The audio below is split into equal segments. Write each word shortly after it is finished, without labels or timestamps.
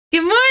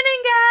Good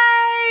morning,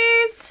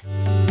 guys!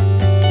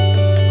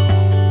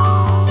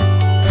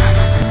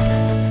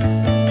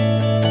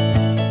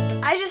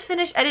 I just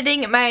finished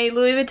editing my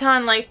Louis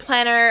Vuitton like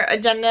planner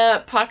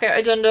agenda, pocket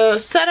agenda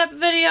setup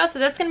video, so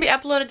that's gonna be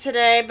uploaded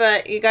today,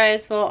 but you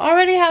guys will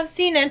already have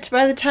seen it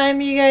by the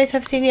time you guys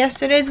have seen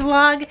yesterday's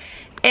vlog,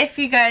 if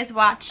you guys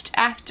watched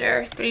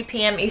after 3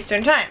 p.m.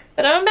 Eastern time.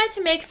 But I'm about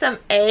to make some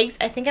eggs.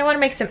 I think I want to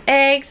make some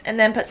eggs and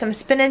then put some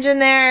spinach in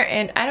there,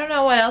 and I don't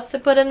know what else to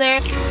put in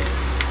there.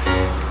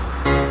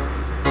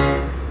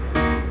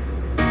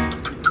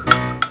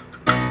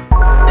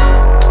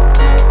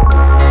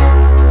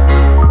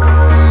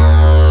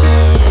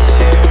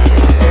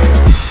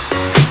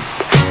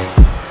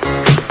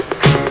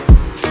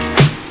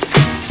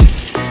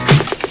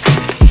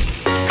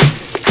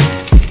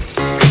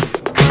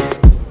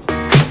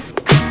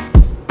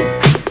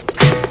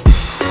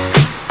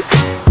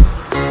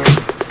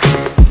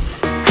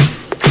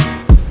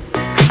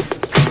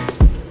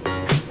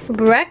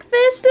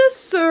 Breakfast is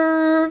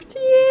served,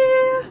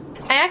 yeah.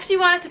 I actually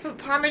wanted to put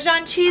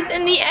Parmesan cheese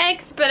in the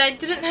eggs, but I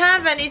didn't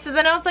have any, so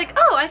then I was like,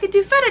 oh, I could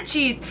do feta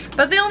cheese.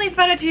 But the only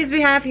feta cheese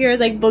we have here is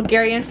like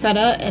Bulgarian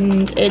feta,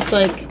 and it's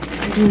like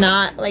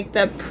not like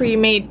the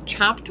pre-made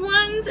chopped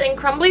ones and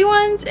crumbly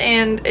ones,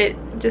 and it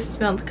just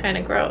smelled kind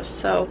of gross.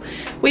 So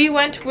we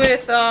went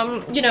with,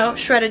 you know,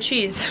 shredded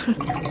cheese.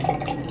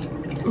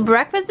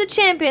 Breakfast of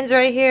champions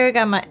right here.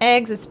 Got my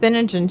eggs with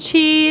spinach and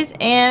cheese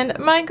and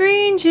my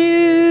green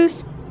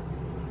juice.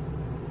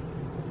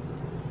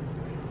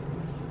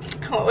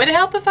 Oh, it would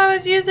help if I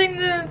was using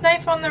the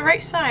knife on the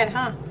right side,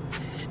 huh?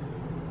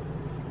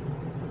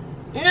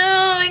 No,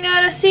 I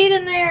got a seed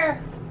in there.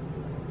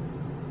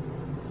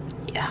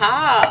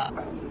 Yeah.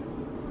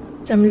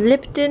 Some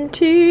Lipton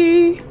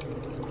tea.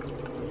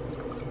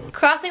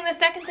 Crossing the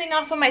second thing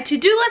off on my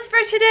to-do list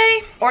for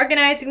today,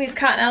 organizing these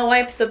Cottonelle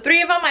wipes. So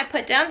 3 of them I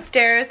put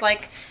downstairs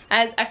like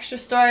as extra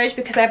storage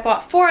because I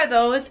bought 4 of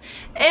those,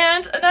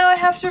 and now I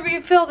have to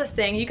refill this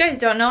thing. You guys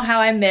don't know how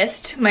I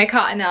missed my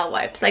Cottonelle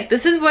wipes. Like,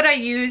 this is what I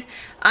use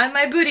on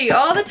my booty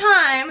all the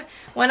time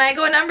when I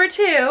go number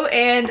 2,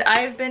 and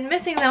I've been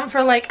missing them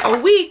for like a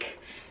week,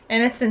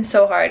 and it's been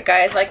so hard,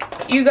 guys. Like,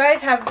 you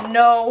guys have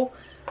no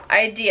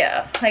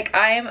idea. Like,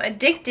 I am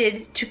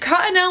addicted to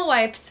Cottonelle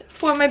wipes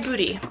for my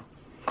booty.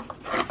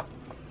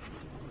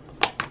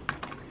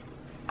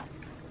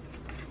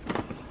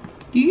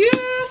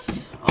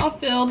 Yes, all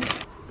filled.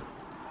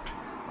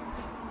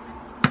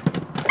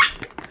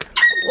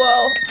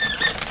 Whoa,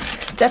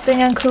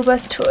 stepping on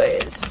Kuba's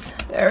toys.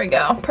 There we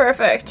go,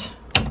 perfect.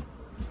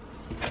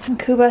 And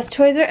Kuba's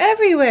toys are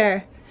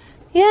everywhere.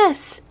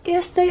 Yes,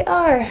 yes they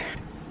are.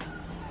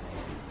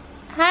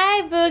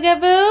 Hi,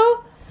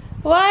 Boogaboo.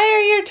 Why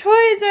are your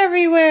toys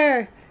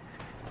everywhere?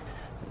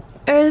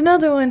 There's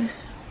another one.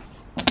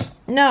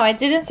 No, I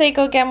didn't say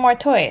go get more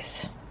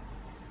toys.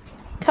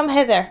 Come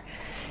hither.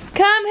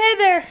 Come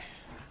hither.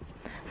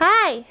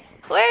 Hi.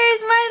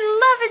 Where's my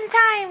loving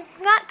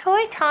time? Not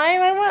toy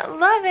time. I want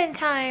loving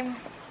time.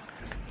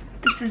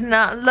 This is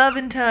not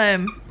loving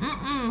time.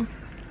 Mm-mm.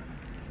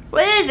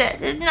 What is it?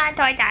 This is not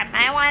toy time.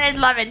 I wanted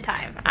loving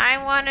time. I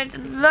wanted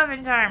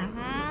loving time.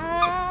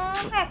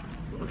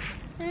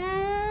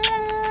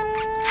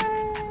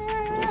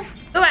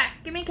 Come on.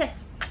 Give me a kiss.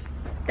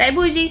 Say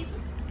bougie.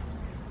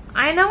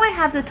 I know I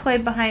have the toy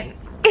behind.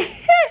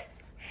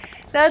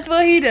 That's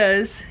what he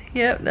does.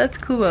 Yep, that's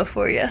Kuba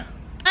for you.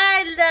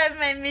 I love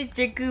my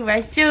Mr.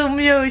 Kuba so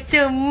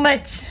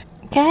much.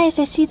 Guys,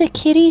 I see the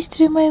kitties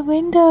through my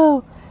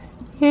window.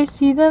 You guys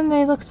see them?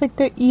 They looks like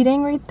they're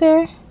eating right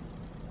there.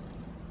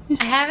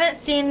 I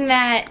haven't seen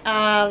that,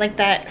 like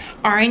that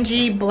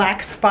orangey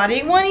black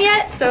spotty one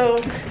yet,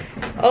 so,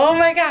 oh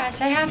my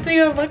gosh, I have to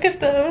go look at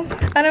them.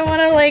 I don't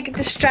want to like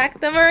distract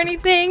them or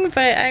anything,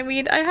 but I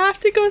mean, I have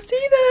to go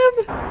see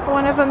them.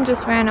 One of them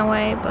just ran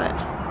away, but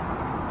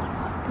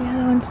the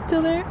other one's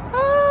still there.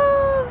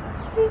 Oh,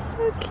 they're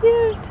so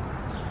cute.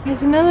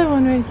 There's another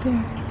one right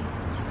there.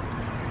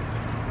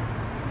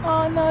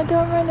 Oh no,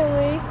 don't run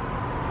away.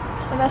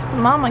 Oh, that's the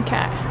mama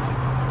cat.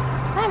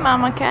 Hi,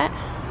 mama cat.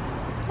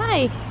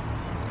 Hi.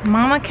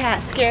 Mama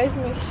cat scares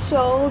me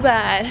so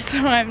bad, so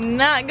I'm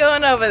not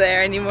going over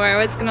there anymore. I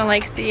was gonna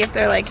like see if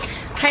they're like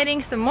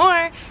hiding some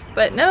more,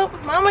 but nope,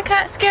 mama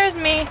cat scares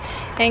me.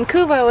 And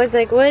Kuba was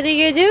like, what are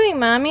you doing,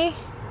 mommy?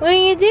 What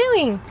are you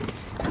doing?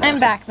 I'm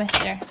back,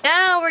 mister.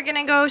 Now we're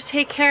gonna go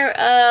take care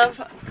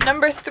of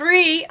number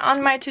 3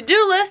 on my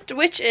to-do list,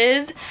 which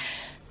is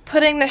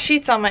putting the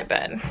sheets on my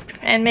bed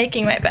and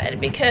making my bed,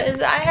 because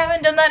I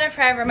haven't done that in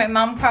forever. My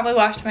mom probably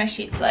washed my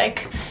sheets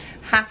like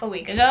half a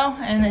week ago,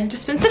 and I've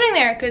just been sitting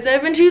there because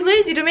I've been too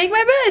lazy to make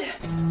my bed.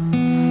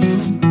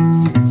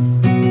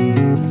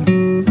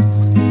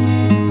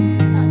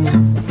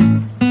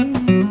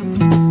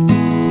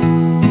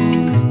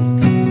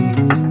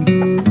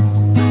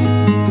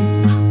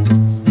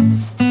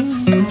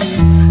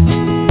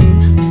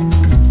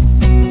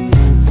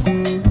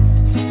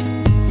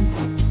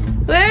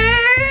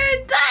 We're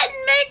done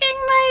making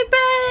my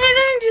bed.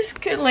 I'm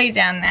just gonna lay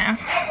down now.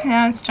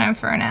 Now it's time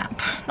for a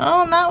nap.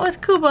 Oh, not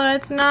with Kuba,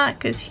 it's not,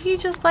 because he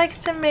just likes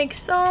to make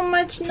so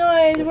much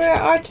noise. Where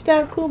art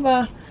thou,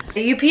 Kuba?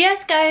 The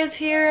UPS guy is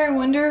here. I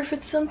wonder if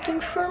it's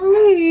something for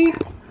me.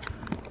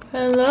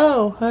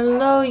 Hello,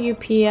 hello,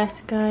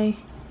 UPS guy.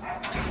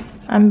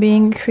 I'm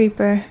being a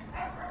creeper.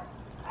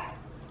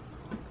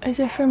 Is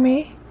it for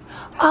me?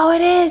 Oh,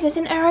 it is. It's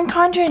an Erin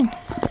Condren.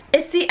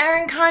 It's the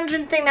Erin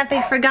Condren thing that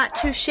they forgot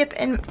to ship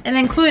and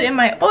include in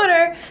my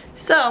order.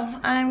 So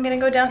I'm gonna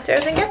go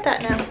downstairs and get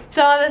that now.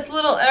 Saw this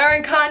little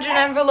Erin Condren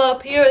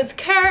envelope he was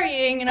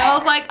carrying, and I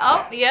was like,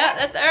 oh yeah,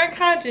 that's Erin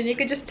Condren. You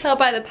could just tell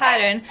by the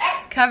pattern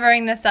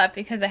covering this up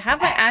because I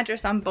have my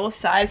address on both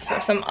sides for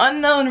some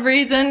unknown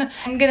reason.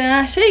 I'm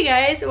gonna show you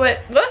guys what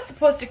was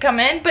supposed to come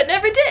in but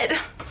never did.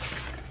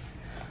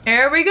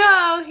 Here we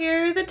go.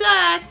 Here are the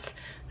dots.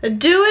 The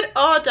do it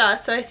all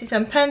dots. So I see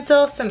some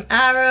pencils, some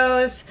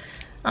arrows.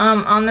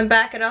 On the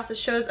back it also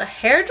shows a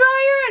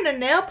hairdryer and a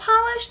nail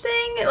polish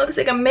thing. It looks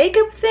like a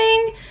makeup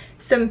thing.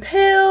 Some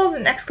pills,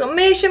 an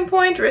exclamation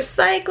point,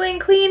 recycling,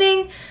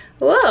 cleaning.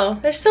 Whoa,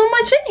 there's so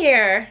much in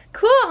here.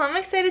 Cool, I'm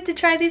excited to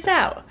try these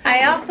out.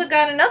 I also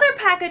got another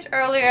package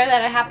earlier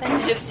that I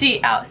happened to just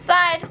see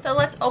outside. So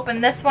let's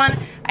open this one.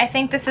 I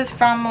think this is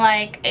from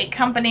like a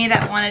company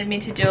that wanted me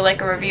to do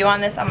like a review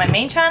on this on my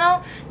main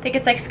channel. I think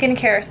it's like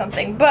skincare or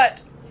something, but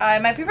I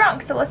might be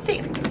wrong, so let's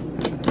see.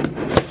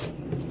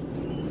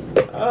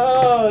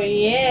 Oh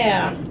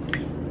yeah.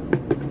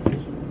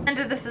 And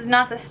this is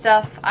not the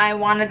stuff I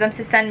wanted them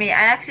to send me.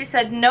 I actually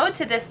said no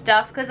to this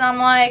stuff because I'm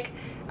like,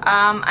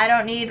 I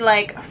don't need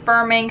like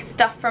firming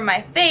stuff for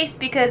my face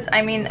because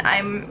I mean,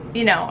 I'm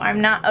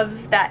not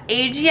of that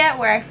age yet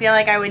where I feel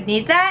like I would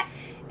need that.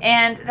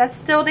 And that's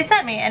still what they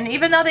sent me. And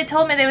even though they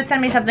told me they would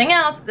send me something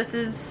else, this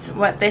is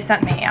what they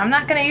sent me. I'm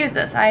not gonna use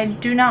this. I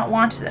do not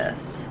want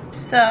this.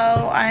 So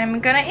I'm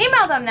gonna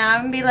email them now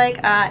and be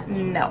like,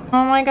 no.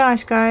 Oh my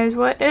gosh, guys,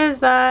 what is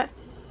that?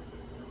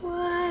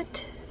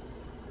 What?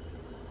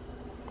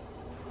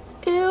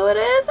 Ew, what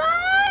is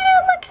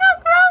that? Look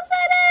how gross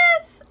it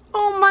is!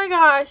 Oh my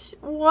gosh,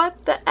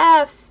 what the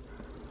F?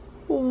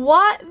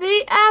 What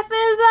the F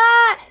is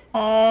that?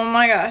 Oh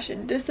my gosh,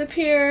 it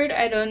disappeared.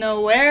 I don't know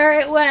where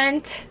it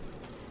went.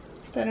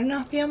 Better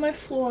not be on my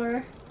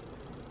floor.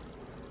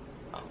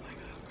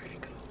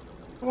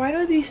 Why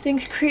do these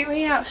things creep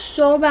me out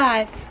so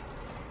bad?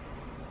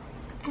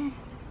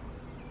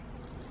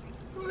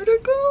 Where'd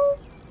it go?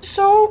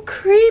 So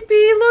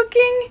creepy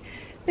looking.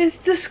 It's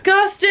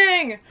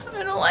disgusting.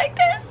 I don't like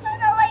this. I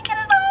don't like it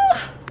at all.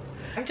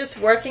 I'm just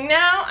working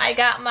now. I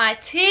got my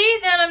tea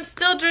that I'm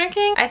still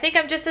drinking. I think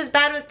I'm just as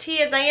bad with tea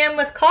as I am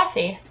with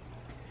coffee.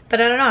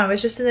 But I don't know. I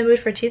was just in the mood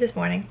for tea this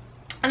morning.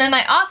 I'm in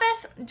my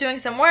office doing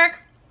some work,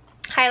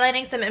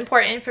 highlighting some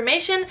important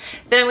information.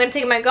 Then I'm gonna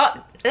take my dog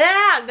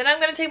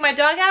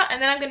out,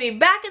 and then I'm gonna be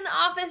back in the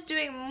office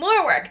doing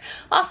more work.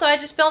 Also, I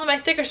just filmed my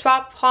sticker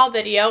swap haul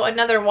video,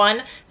 another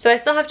one, so I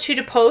still have 2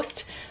 to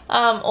post.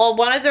 Well,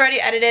 one is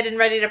already edited and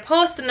ready to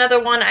post. Another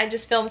one I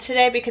just filmed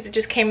today because it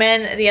just came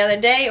in the other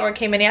day, or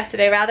came in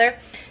yesterday rather.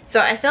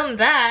 So I filmed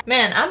that.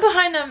 Man, I'm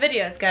behind on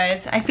videos,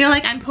 guys. I feel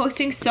like I'm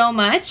posting so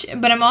much,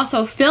 but I'm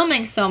also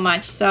filming so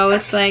much, so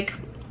it's like,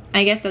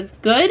 I guess that's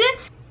good.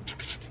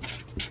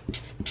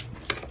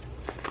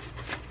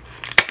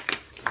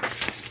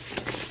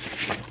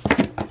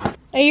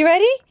 Are you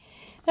ready?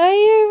 Are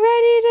you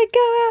ready to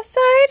go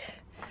outside?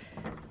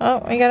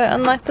 Oh, we gotta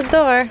unlock the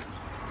door.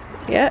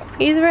 Yep,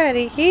 he's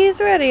ready.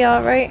 He's ready,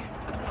 all right.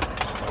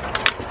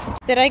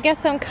 Did I get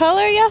some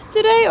color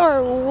yesterday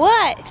or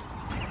what?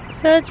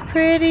 Such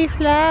pretty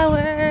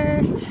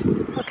flowers.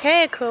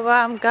 Okay, Kuba,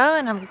 I'm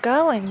going.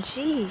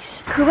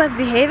 Jeez. Kuba's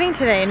behaving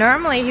today.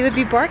 Normally, he would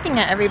be barking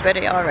at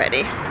everybody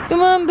already.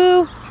 Come on,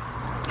 boo.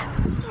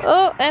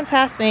 Oh, and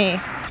past me.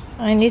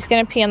 And he's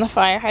gonna pee on the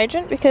fire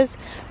hydrant because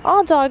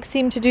all dogs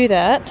seem to do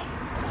that.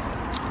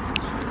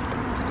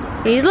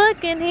 He's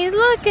looking, he's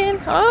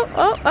looking. Oh,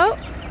 oh, oh.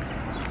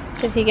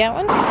 Did he get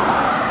one?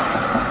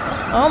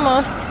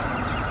 Almost.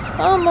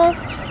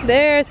 Almost.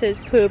 There's his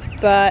poop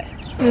spot.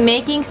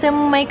 Making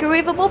some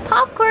microwavable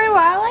popcorn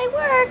while I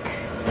work.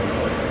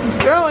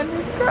 It's growing,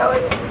 it's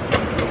growing.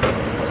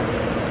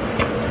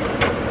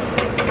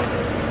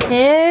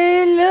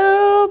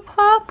 Hello,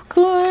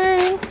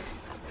 popcorn.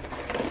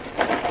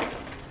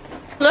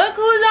 Look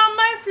who's on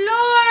my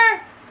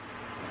floor!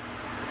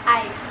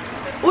 Hi.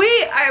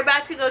 We are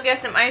about to go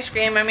get some ice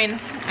cream. I mean,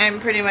 I'm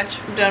pretty much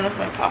done with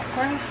my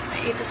popcorn. I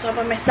ate this all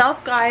by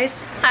myself, guys.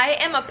 I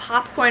am a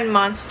popcorn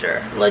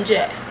monster,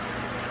 legit.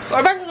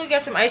 We're about to go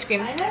get some ice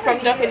cream from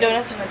Dunkin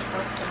Donuts.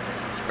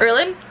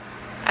 Really?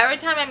 Every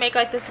time I make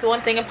like this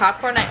one thing of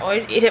popcorn, I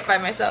always eat it by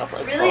myself.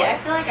 Like, really? I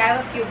feel like I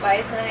have a few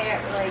bites and I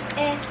get like,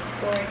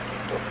 bored.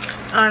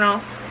 I don't know.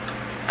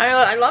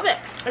 I love it.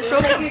 It's so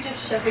good. Like you're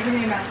just shoving it in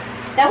your mouth.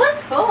 That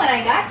was full when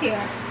I got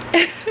here.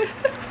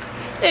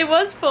 It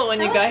was full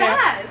when you got here.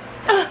 That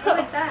was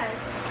really fast.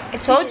 I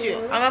told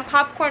you, I'm a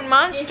popcorn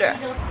monster.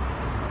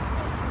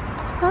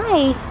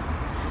 Hi.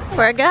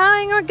 We're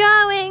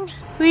going.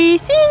 We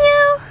see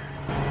you.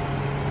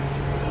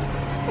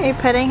 Are you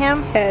petting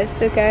him? Yes,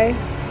 okay.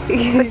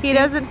 He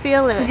doesn't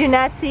feel it. Did you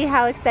not see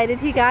how excited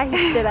he got?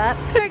 He stood up.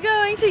 We're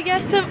going to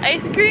get some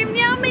ice cream.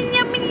 Yummy,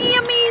 yummy,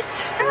 yummies.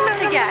 I don't know what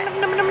to get.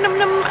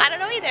 I don't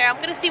know either.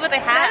 I'm gonna see what they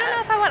have. I don't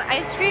know if I want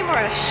ice cream or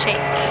a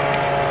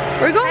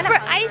shake. We're going for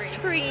hungry. ice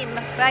cream.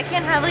 But I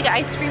can't have like an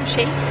ice cream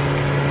shake.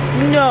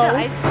 No. So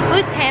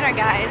who's Tanner,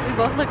 guys? We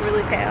both look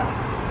really pale.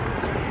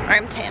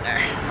 I'm Tanner.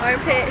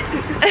 Armpit.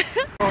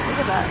 Oh, look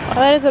at that. Oh,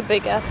 that is a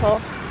big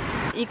asshole.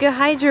 You can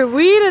hide your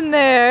weed in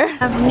there.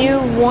 Have new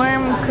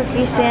warm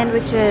cookie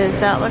sandwiches.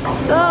 That looks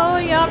so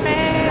yummy.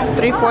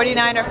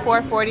 $3.49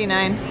 or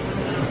 $4.49.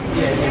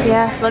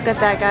 Yes, look at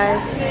that,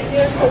 guys.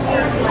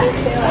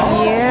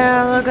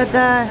 Yeah, look at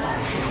that.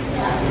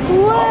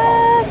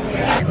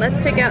 What? Let's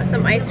pick out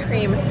some ice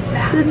cream.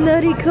 The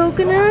nutty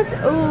coconut.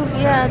 Oh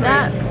yeah,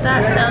 that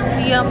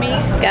sounds yummy.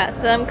 Got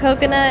some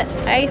coconut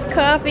iced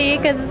coffee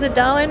because it's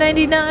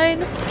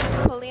 $1.99.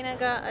 Paulina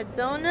got a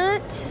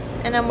donut,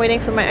 and I'm waiting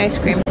for my ice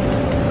cream.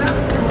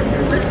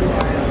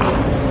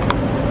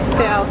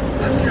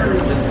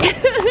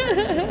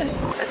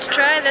 Let's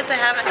try this. I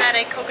haven't had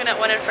a coconut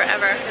one in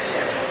forever.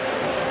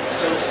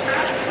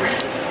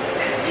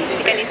 I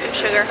think I need some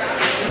sugar.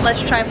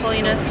 Let's try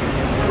Paulina's.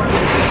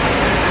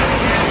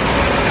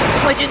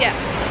 What'd you get?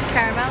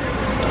 Caramel.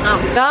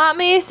 Oh. Got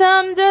me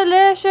some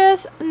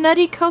delicious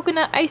nutty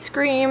coconut ice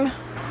cream.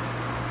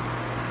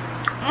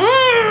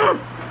 Mmm!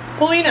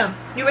 Paulina,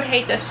 you would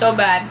hate this so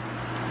bad.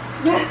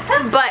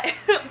 But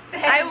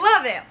I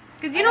love it.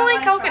 Because you don't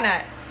like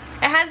coconut.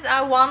 It has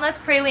walnuts,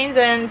 pralines,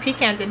 and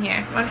pecans in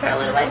here. Want to try a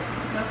little bite?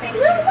 No, thank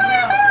you.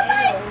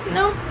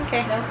 No. No?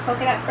 Okay. No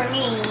coconut for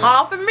me.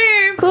 All for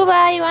me.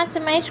 Kuba, you want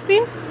some ice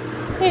cream?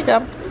 Here you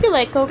go. You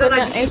like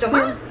coconut ice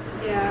cream?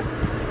 Yeah.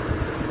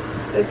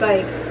 It's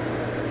like.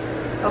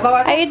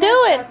 How you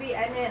doing?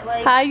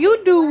 How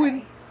you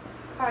doing?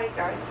 Hi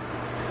guys.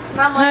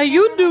 Mom, How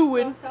you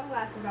doing?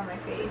 Sunglasses on my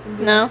face. And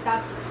No.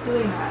 Stop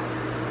doing that.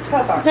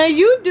 Shut up. How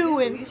you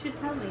doing? You should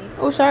tell me.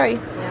 Oh, sorry.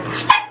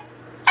 Yeah.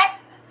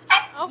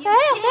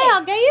 Okay,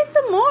 I'll get you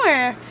some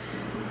more.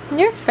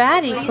 You're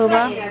fatty,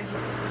 Kuba.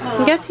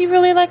 I guess he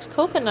really likes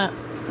coconut.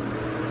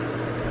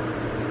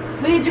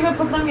 My jedziemy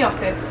pod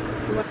namioty.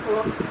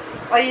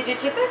 A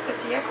jedziecie też?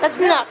 Chcecie jechać? That's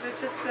enough.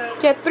 It's just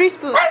Get 3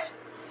 spoons.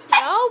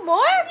 No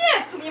more?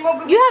 Nie, w sumie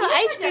mogę You have an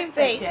ice cream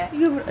face.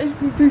 You have an ice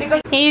cream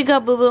face. Here you go,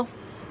 boo boo.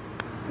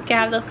 You can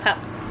have this cup.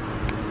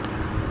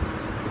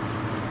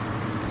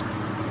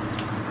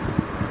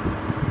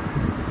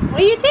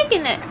 Where are you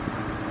taking it?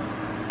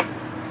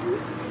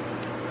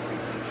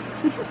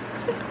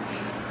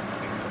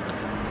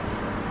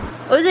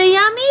 Was it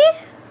yummy?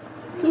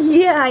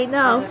 Yeah, I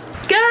know.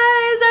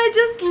 Guys, I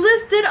just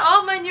listed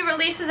all my new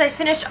releases. I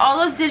finished all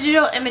those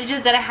digital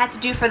images that I had to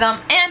do for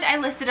them, and I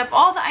listed up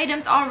all the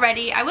items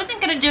already. I wasn't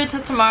gonna do it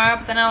till tomorrow,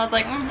 but then I was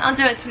like, I'll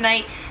do it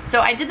tonight.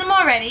 So I did them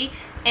already,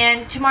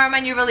 and tomorrow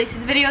my new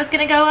releases video is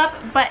gonna go up.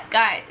 But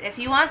guys, if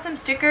you want some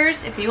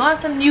stickers, if you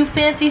want some new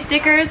fancy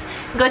stickers,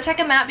 go check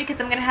them out because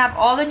I'm gonna have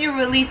all the new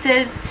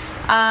releases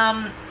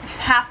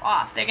half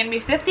off. They're gonna be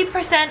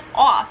 50%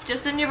 off,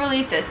 just the new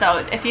releases.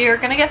 So if you're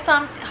gonna get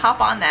some, hop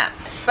on that.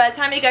 By the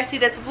time you guys see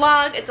this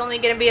vlog, it's only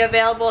gonna be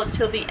available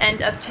till the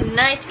end of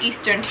tonight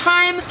Eastern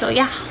time. So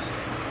yeah,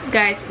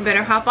 guys, you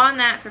better hop on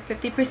that for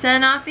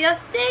 50% off your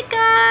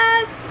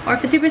stickers or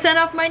 50%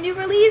 off my new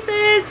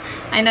releases.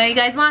 I know you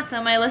guys want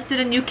some. I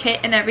listed a new kit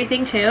and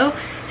everything too,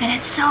 and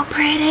it's so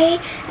pretty,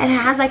 and it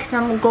has like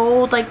some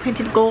gold, like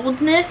printed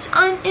goldness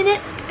in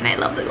it, and I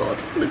love the gold.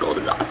 The gold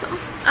is awesome.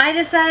 I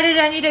decided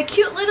I need a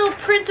cute little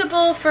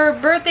printable for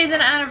birthdays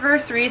and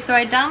anniversaries, so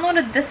I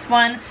downloaded this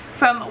one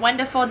from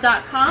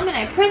wonderful.com and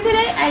I printed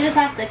it. I just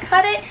have to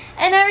cut it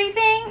and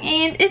everything,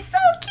 and it's so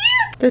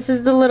cute. This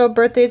is the little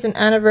birthdays and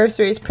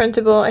anniversaries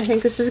printable. I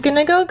think this is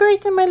gonna go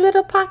great in my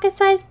little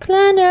pocket-sized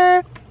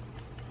planner.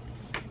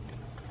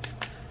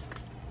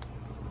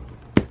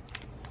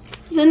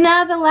 So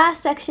now the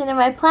last section of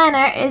my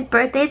planner is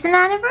birthdays and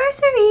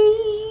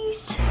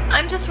anniversaries.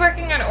 I'm just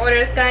working on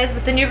orders, guys.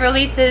 With the new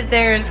releases,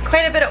 there's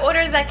quite a bit of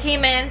orders that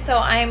came in, so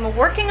I'm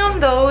working on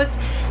those.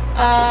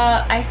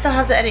 I still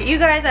have to edit you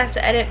guys. I have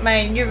to edit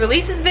my new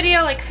releases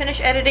video, like finish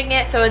editing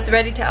it so it's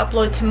ready to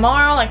upload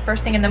tomorrow, like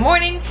first thing in the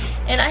morning.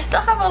 And I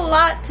still have a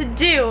lot to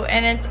do,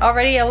 and it's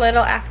already a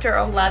little after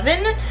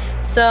 11.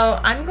 So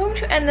I'm going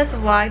to end this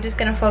vlog, just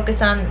gonna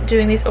focus on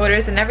doing these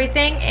orders and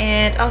everything,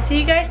 and I'll see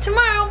you guys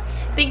tomorrow.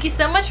 Thank you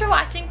so much for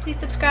watching. Please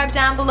subscribe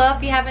down below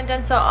if you haven't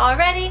done so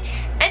already,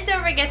 and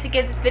don't forget to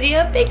give this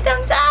video a big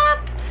thumbs up.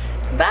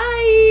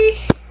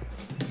 Bye.